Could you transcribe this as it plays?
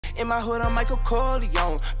In my hood, I'm Michael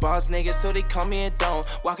Corleone. Boss niggas, so they call me a Donn.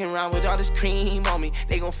 Walking around with all this cream on me.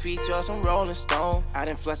 They gon' feature us on Rolling Stone. I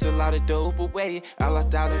done flushed a lot of dope away. I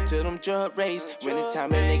lost thousands to them drug rays. Winter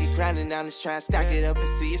time, a nigga grinding down, let's try and stack it up and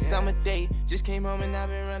see a summer day. Just came home and I've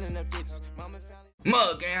been running up ditches.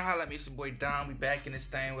 Mug gang, holla at me, it's your boy Donn. We back in this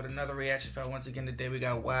thing with another reaction file. Once again today we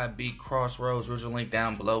got YB Crossroads. Original link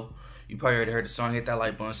down below. You probably already heard the song. Hit that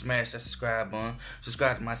like button, smash that subscribe button.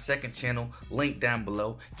 Subscribe to my second channel, link down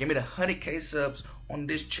below. Give me the 100K subs on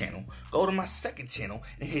this channel. Go to my second channel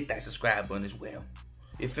and hit that subscribe button as well.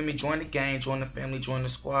 You feel me? Join the gang, join the family, join the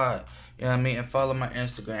squad. You know what I mean? And follow my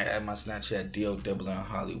Instagram at my Snapchat, DOWN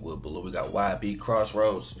Hollywood. Below we got YB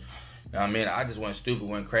Crossroads. You know what I mean? I just went stupid,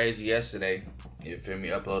 went crazy yesterday. You feel me?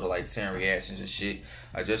 Uploaded like 10 reactions and shit.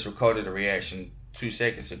 I just recorded a reaction 2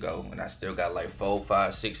 seconds ago, and I still got like 4,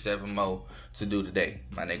 5, 6, 7 more to do today,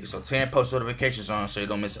 my nigga. So 10 post notifications on so you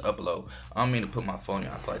don't miss an upload. I don't mean to put my phone in.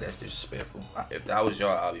 I feel like that's disrespectful. If I was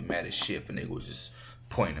y'all, I'd be mad as shit for nigga was just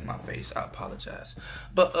pointing in my face. I apologize.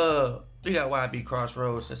 But we got YB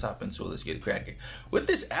Crossroads. Let's hop into it. Let's get it cracking. With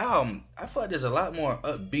this album, I feel like there's a lot more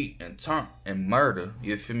upbeat and turn and murder,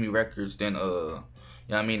 you feel me, records than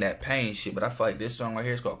you know what I mean, that pain shit. But I feel like this song right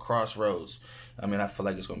here is called Crossroads. I mean, I feel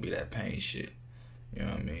like it's gonna be that pain shit. You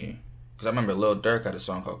know what I mean? Cause I remember Lil Durk had a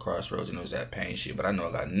song called Crossroads and it was that pain shit. But I know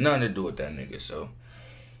it got nothing to do with that nigga, so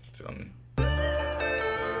feel me?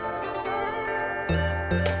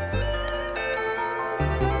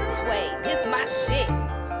 This my shit.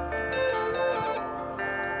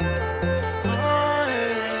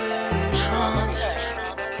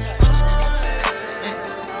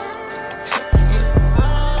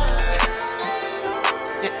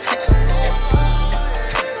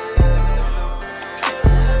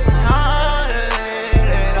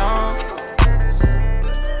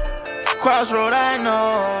 Crossroad, I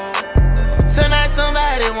know tonight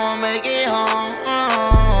somebody won't make it home.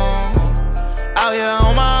 Out here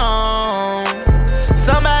on my own.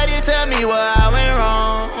 Somebody tell me where I went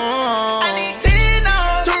wrong. I need to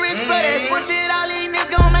reach for that bullshit. All these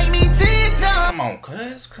niggas gon' make me tiptoe. Come on,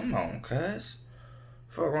 cuz. Come on, cuz.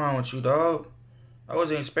 Fuck wrong with you, dog? I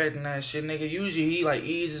wasn't expecting that shit, nigga. Usually he like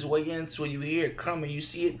eases his way into it. You hear it coming. You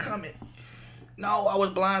see it coming. No, I was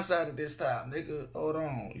blindsided this time, nigga. Hold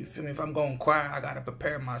on. You feel me? If I'm gonna cry, I gotta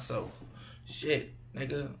prepare myself. Shit,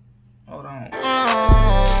 nigga. Hold on.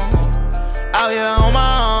 Out here on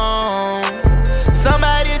my own.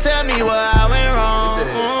 Somebody tell me where I went wrong.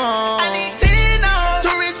 I need to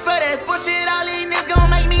reach for that bullshit. All these niggas gon'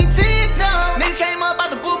 make me tiptoe. Nigga came up out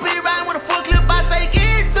the bullpen riding with a full clip. I say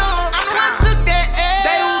get to him. I know I took that L.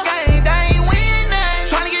 They who game, they ain't win nothing.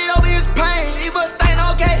 Tryna get over his pain. He was staying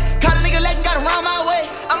okay. Caught a nigga leg and got him round my way.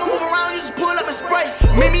 I'ma move around, you just pull up and spray.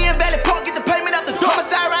 Meet me in Valley Park, get the payment out the door. My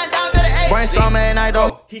side riding down to the A. Brainstorm at night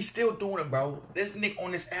though. He's still doing it, bro. This nigga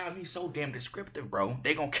on this album, he's so damn descriptive, bro.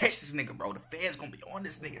 They gonna catch this nigga, bro. The fans gonna be on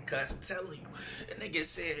this nigga, cuz I'm telling you. The nigga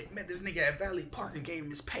said, man, this nigga at Valley Park and gave him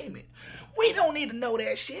his payment. We don't need to know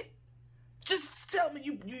that shit. Just tell me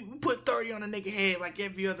you put 30 on a nigga head like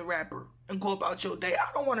every other rapper and go about your day.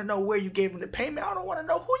 I don't want to know where you gave him the payment. I don't want to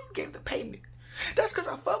know who you gave the payment. That's because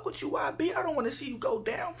I fuck with you, YB. I don't want to see you go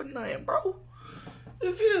down for nothing, bro.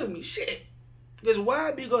 You feel me? Shit. Because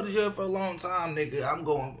YB go to jail for a long time, nigga. I'm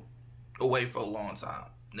going away for a long time,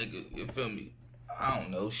 nigga. You feel me? I don't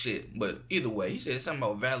know shit. But either way, he said something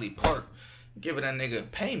about Valley Park giving that nigga a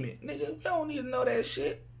payment. Nigga, you don't need to know that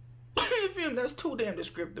shit. You feel me? That's too damn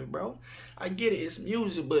descriptive, bro. I get it. It's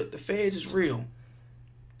music, but the feds is real.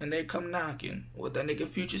 And they come knocking. What that nigga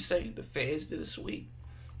Future say? The feds did a sweep.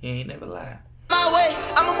 He ain't never lied. My way,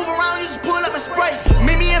 I'ma move around, you just pull up and spray.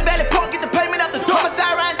 Meet me in Valley Park, get the payment out the door. My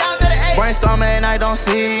side riding down to the A. Brainstorm at night, don't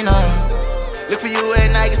see nothing. Look for you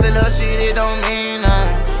at night, get the little shit, it don't mean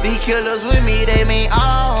nothing. These killers with me, they mean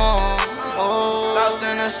all. Lost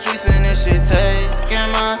in the streets and this shit taking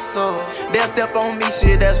my soul. They'll step on me,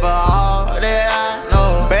 shit, that's for all that I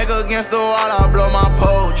know. Back against the wall, I blow my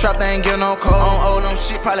pole. Trap, they ain't get no code. I don't owe them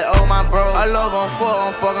shit, probably owe my bro. I love on four,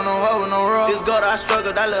 I'm fucking on hoe, no road. This girl that I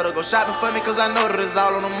struggled, I let her go shopping for me, cause I know that it's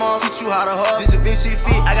all on the mall. Teach you how to hustle. This a Vinci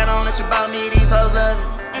feet, I got on that you about me, these hoes love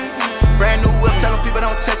it. Brand new whip, tell them people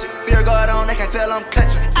don't touch it. Fear God on, they can't tell I'm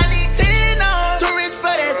clutching. I need to reach for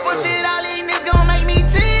that bullshit. All these niggas gon' make me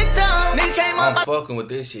tiptoe. Nigga came up. I'm fucking with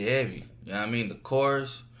this shit heavy. You know what I mean? The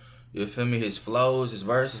chorus, you feel me? His flows, his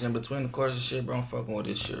verses in between the chorus and shit, bro. I'm fucking with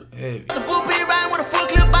this shit heavy. The bullpen riding with a full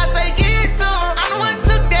clip, I say get to him. I know I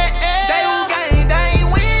took that L. They who game, they ain't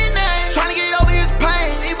win nothing. Tryna get over his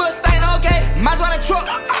pain. He was staying okay. Might as well the truck.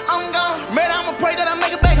 I'm gone. Man, I'ma pray that I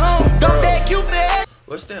make it back home. Don't that cute fed.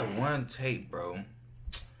 What's that one tape, bro?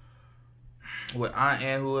 what I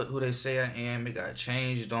am, who they say I am, it got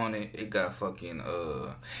changed on it. It got fucking,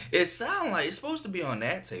 it sound like, it's supposed to be on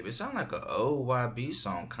that tape. It sound like an old YB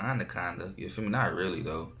song, kinda. You feel me? Not really,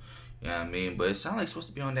 though. You know what I mean? But it sound like it's supposed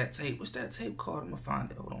to be on that tape. What's that tape called? I'm gonna find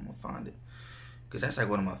it. Hold on, I'm gonna find it. Because that's like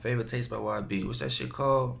one of my favorite tapes by YB. What's that shit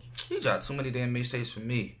called? He dropped too many damn mixtapes for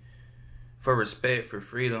me. For respect, for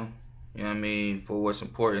freedom. You know what I mean? For what's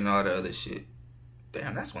important and all the other shit.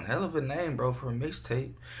 Damn, that's one hell of a name, bro, for a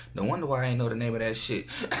mixtape. No wonder why I ain't know the name of that shit.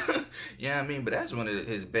 You know what I mean? But that's one of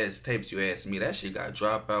his best tapes, you ask me. That shit got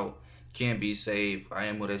Dropout, Can't Be Saved, I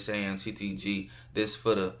Am What They Say, TTG, This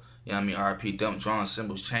For The, you know what I mean, RP Dump, Drawing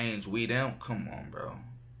Symbols, Change, We Them. Come on, bro.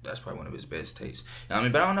 That's probably one of his best tapes. You know what I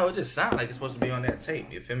mean? But I don't know, it just sounds like it's supposed to be on that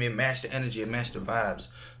tape. You feel me? It matched the energy, it matched the vibes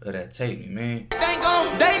of that tape, you mean? That's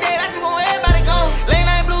where everybody go. Late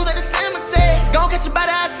night blues at the cemetery. Gon' catch your body,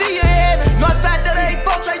 I see you in heaven. Northside 38,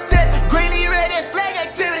 4 Trey step. Greenlee red, that's flag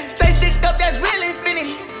activity. Stay sticked up, that's real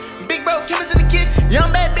infinity. Big bro, chemist in the kitchen. Young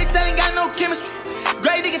bad bitch, I ain't got no chemistry.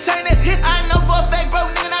 Great nigga chain, that's his. I know for a fact, bro,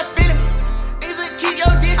 nigga not feeling me. Niggas will keep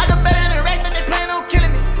your diss. I got better than the rest that they plan on killing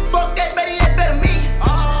me. Fuck that, better yet, better me.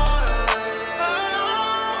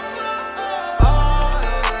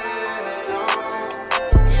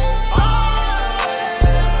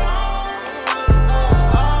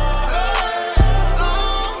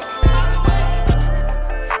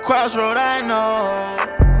 Crossroad, I know.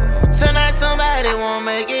 Tonight somebody won't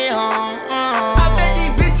make it home. I bet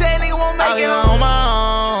these bitch ass niggas won't make it home. On my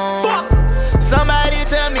own. Fuck. Somebody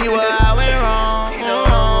tell me where I went wrong.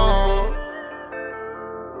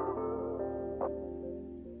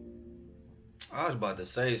 I was about to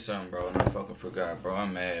say something, bro, and I fucking forgot, bro.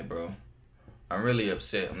 I'm mad, bro. I'm really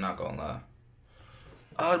upset. I'm not gonna lie.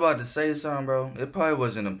 I was about to say something, bro. It probably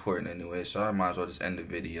wasn't important anyway, so I might as well just end the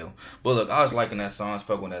video. But look, I was liking that song. I was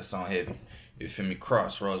fucking with that song heavy. You feel me?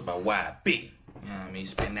 Crossroads by YB. You know what I mean?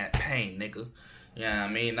 Spin that pain, nigga. You know what I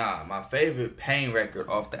mean? Nah, my favorite pain record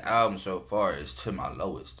off the album so far is To My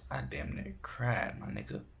Lowest. I damn near cried, my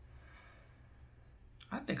nigga.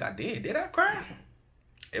 I think I did. Did I cry?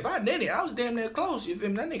 If I did it, I was damn near close. You feel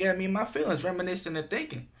me? That nigga had me in my feelings, reminiscing and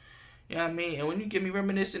thinking. You know what I mean? And when you get me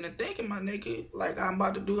reminiscing and thinking, my nigga, like I'm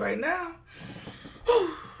about to do right now.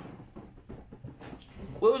 Whew.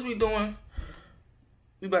 What was we doing?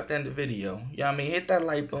 We about to end the video. You know what I mean? Hit that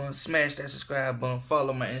like button, smash that subscribe button,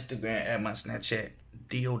 follow my Instagram and my Snapchat.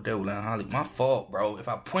 D.O. Holly. My fault, bro. If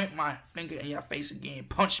I point my finger in your face again,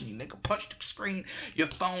 punch me, nigga. Punch the screen, your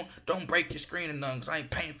phone. Don't break your screen or nothing, because I ain't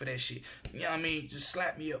paying for that shit. You know what I mean? Just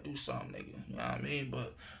slap me up, do something, nigga. You know what I mean?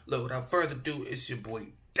 But look, without further ado, it's your boy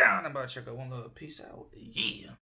Donn. I'm about to check out one love. Peace out. Yeah.